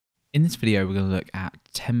In this video, we're going to look at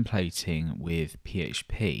templating with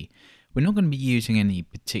PHP. We're not going to be using any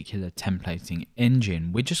particular templating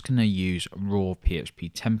engine. We're just going to use raw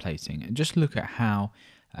PHP templating and just look at how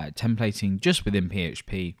templating just within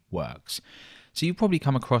PHP works. So you've probably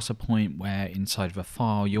come across a point where inside of a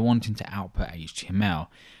file you're wanting to output HTML,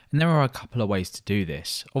 and there are a couple of ways to do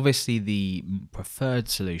this. Obviously, the preferred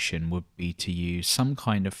solution would be to use some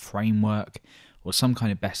kind of framework or some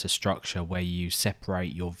kind of better structure where you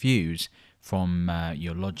separate your views from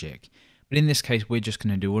your logic. But in this case, we're just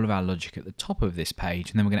going to do all of our logic at the top of this page,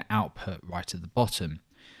 and then we're going to output right at the bottom.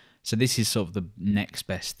 So this is sort of the next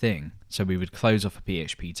best thing. So we would close off a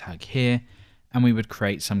PHP tag here, and we would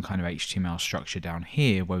create some kind of HTML structure down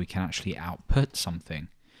here where we can actually output something.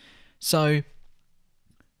 So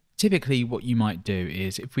typically what you might do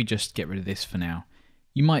is, if we just get rid of this for now,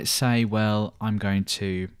 you might say, well, I'm going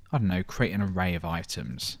to, I don't know, create an array of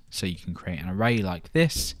items. So you can create an array like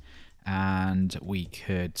this, and we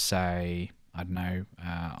could say, I don't know,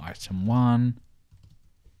 item 1,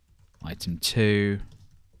 item 2,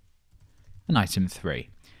 and item 3.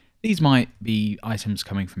 These might be items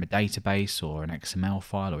coming from a database or an XML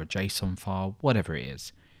file or a JSON file, whatever it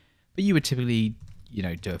is. But you would typically,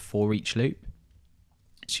 do a for each loop.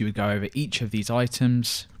 So you would go over each of these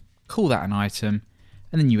items, call that an item,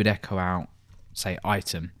 and then you would echo out, say,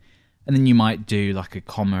 item. And then you might do like a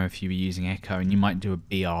comma if you were using echo, and you might do a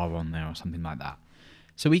BR on there or something like that.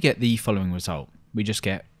 So we get the following result. We just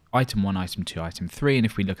get item 1, item 2, item 3, and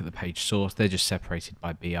if we look at the page source, they're just separated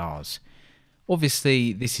by BRs.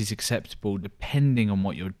 Obviously, this is acceptable depending on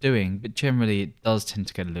what you're doing, but generally it does tend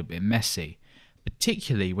to get a little bit messy,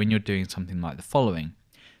 particularly when you're doing something like the following.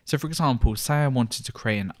 So for example, say I wanted to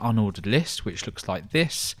create an unordered list, which looks like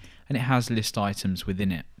this, and it has list items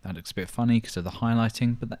within it. That looks a bit funny because of the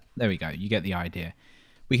highlighting, but there we go, you get the idea.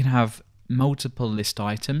 We can have multiple list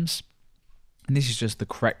items, and this is just the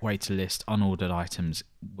correct way to list unordered items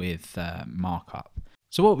with markup.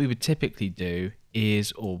 So what we would typically do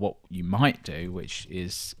is, or what you might do, which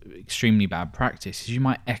is extremely bad practice, is you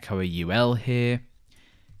might echo a UL here,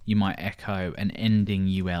 you might echo an ending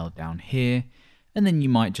UL down here, and then you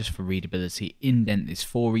might, just for readability, indent this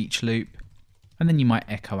for each loop, and then you might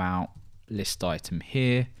echo out list item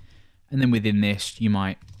here, and then within this you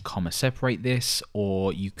might comma separate this,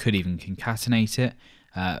 or you could even concatenate it.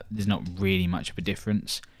 There's not really much of a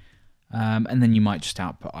difference, and then you might just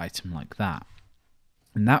output item like that,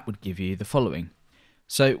 and that would give you the following.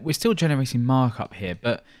 So we're still generating markup here,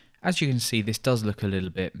 but as you can see, this does look a little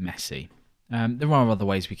bit messy. There are other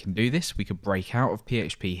ways we can do this. We could break out of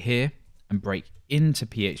PHP here and break into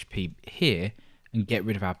PHP here and get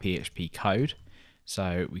rid of our PHP code.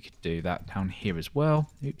 So we could do that down here as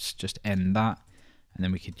well. Oops, just end that. And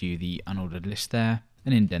then we could do the unordered list there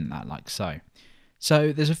and indent that like so.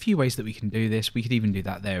 So there's a few ways that we can do this. We could even do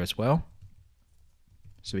that there as well.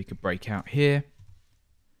 So we could break out here.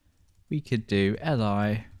 We could do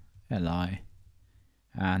li, and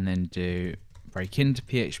then do break into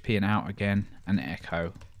PHP and out again and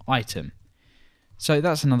echo item. So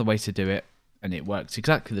that's another way to do it, and it works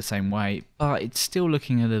exactly the same way, but it's still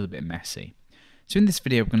looking a little bit messy. So in this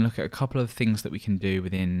video, we're going to look at a couple of things that we can do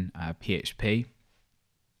within PHP,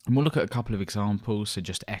 and we'll look at a couple of examples, so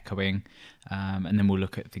just echoing, and then we'll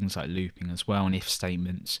look at things like looping as well and if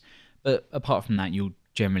statements. But apart from that, you'll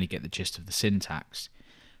generally get the gist of the syntax.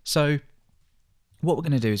 So what we're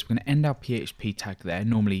going to do is we're going to end our PHP tag there.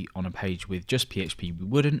 Normally on a page with just PHP we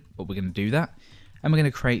wouldn't, but we're going to do that. And we're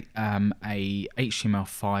going to create a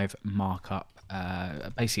Html5 markup,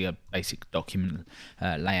 basically a basic document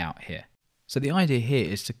layout here. So the idea here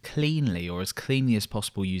is to cleanly, or as cleanly as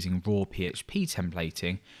possible using raw PHP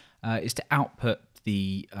templating, is to output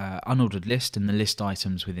the unordered list and the list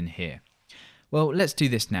items within here. Well, let's do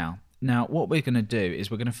this now. Now, what we're going to do is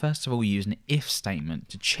we're going to first of all use an if statement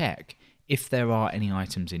to check if there are any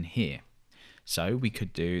items in here. So we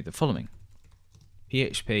could do the following: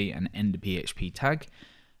 PHP and end a PHP tag,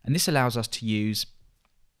 and this allows us to use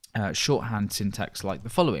shorthand syntax like the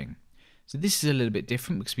following. So this is a little bit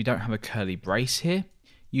different because we don't have a curly brace here.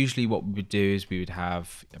 Usually what we would do is we would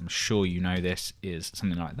have, I'm sure you know this, is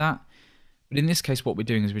something like that. But in this case what we're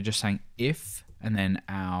doing is we're just saying if, and then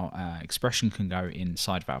our expression can go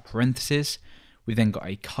inside of our parentheses. We've then got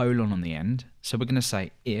a colon on the end. So we're going to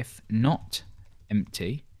say if not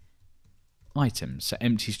empty items. So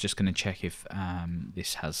empty is just going to check if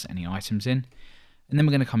this has any items in. And then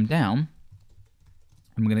we're going to come down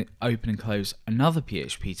and we're going to open and close another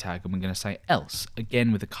PHP tag, and we're going to say else,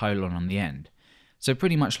 again with a colon on the end. So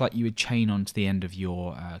pretty much like you would chain onto the end of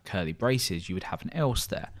your curly braces, you would have an else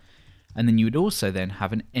there. And then you would also then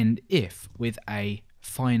have an end if with a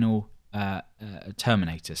final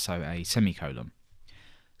terminator, so a semicolon.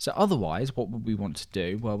 So otherwise, what would we want to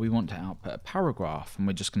do? Well, we want to output a paragraph, and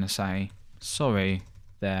we're just going to say, sorry,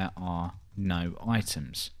 there are no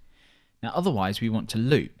items. Now, otherwise, we want to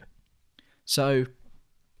loop. So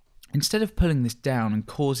instead of pulling this down and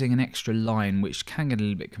causing an extra line, which can get a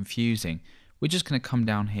little bit confusing, we're just going to come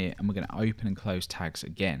down here and we're going to open and close tags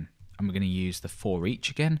again. And we're going to use the for each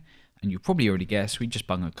again. And you probably already guessed, we just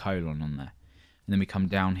bung a colon on there. And then we come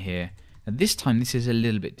down here. And this time, this is a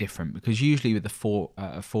little bit different because usually with the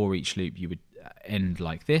for each loop, you would end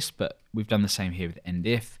like this, but we've done the same here with end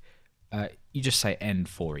if. You just say end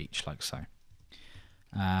for each, like so.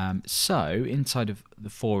 So inside of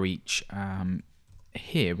the for each,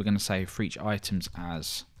 here we're going to say for each items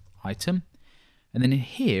as item. And then in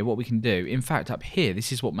here, what we can do, in fact, up here,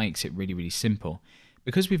 this is what makes it really, really simple.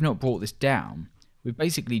 Because we've not brought this down, we've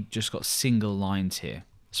basically just got single lines here.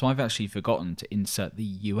 So I've actually forgotten to insert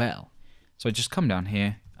the UL. So I just come down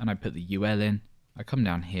here and I put the UL in, I come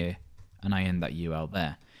down here and I end that UL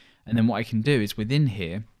there. And then what I can do is within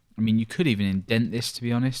here, I mean, you could even indent this, to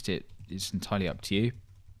be honest, it is entirely up to you.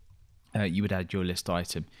 You would add your list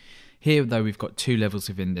item. Here, though, we've got two levels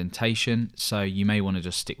of indentation, so you may want to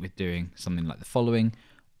just stick with doing something like the following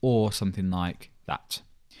or something like that.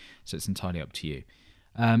 So it's entirely up to you.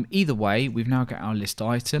 Either way, we've now got our list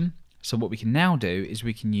item. So what we can now do is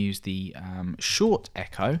we can use the short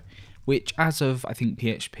echo, which as of, I think,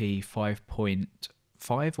 PHP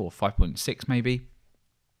 5.5 or 5.6 maybe,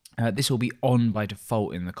 this will be on by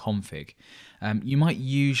default in the config. You might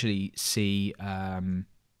usually see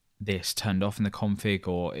this turned off in the config,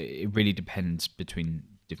 or it really depends between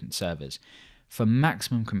different servers. For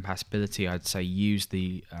maximum compatibility, I'd say use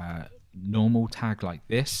the normal tag like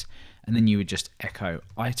this, and then you would just echo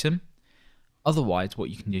item. Otherwise,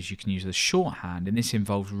 what you can do is you can use the shorthand, and this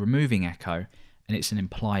involves removing echo, and it's an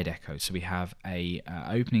implied echo. So we have a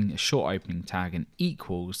short opening tag and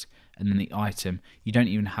equals, and then the item. You don't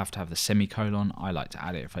even have to have the semicolon. I like to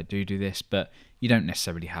add it if I do this, but you don't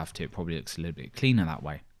necessarily have to. It probably looks a little bit cleaner that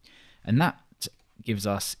way. And that gives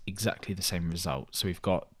us exactly the same result. So we've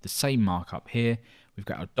got the same markup here. We've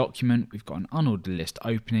got our document, we've got an unordered list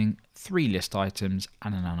opening, 3 list items,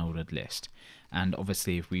 and an unordered list. And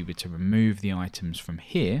obviously, if we were to remove the items from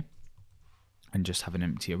here and just have an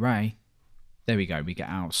empty array, there we go, we get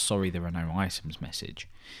our sorry there are no items message.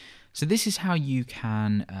 So this is how you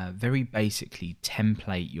can very basically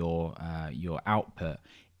template your output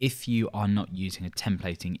if you are not using a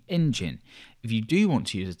templating engine. If you do want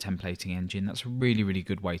to use a templating engine, that's a really, really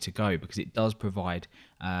good way to go because it does provide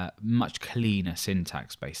much cleaner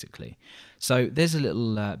syntax, basically. So there's a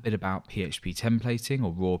little bit about PHP templating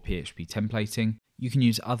or raw PHP templating. You can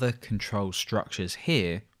use other control structures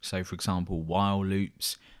here. So for example, while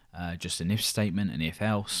loops, just an if statement, an if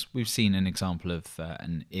else. We've seen an example of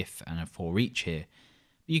an if and a for each here.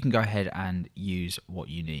 You can go ahead and use what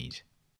you need.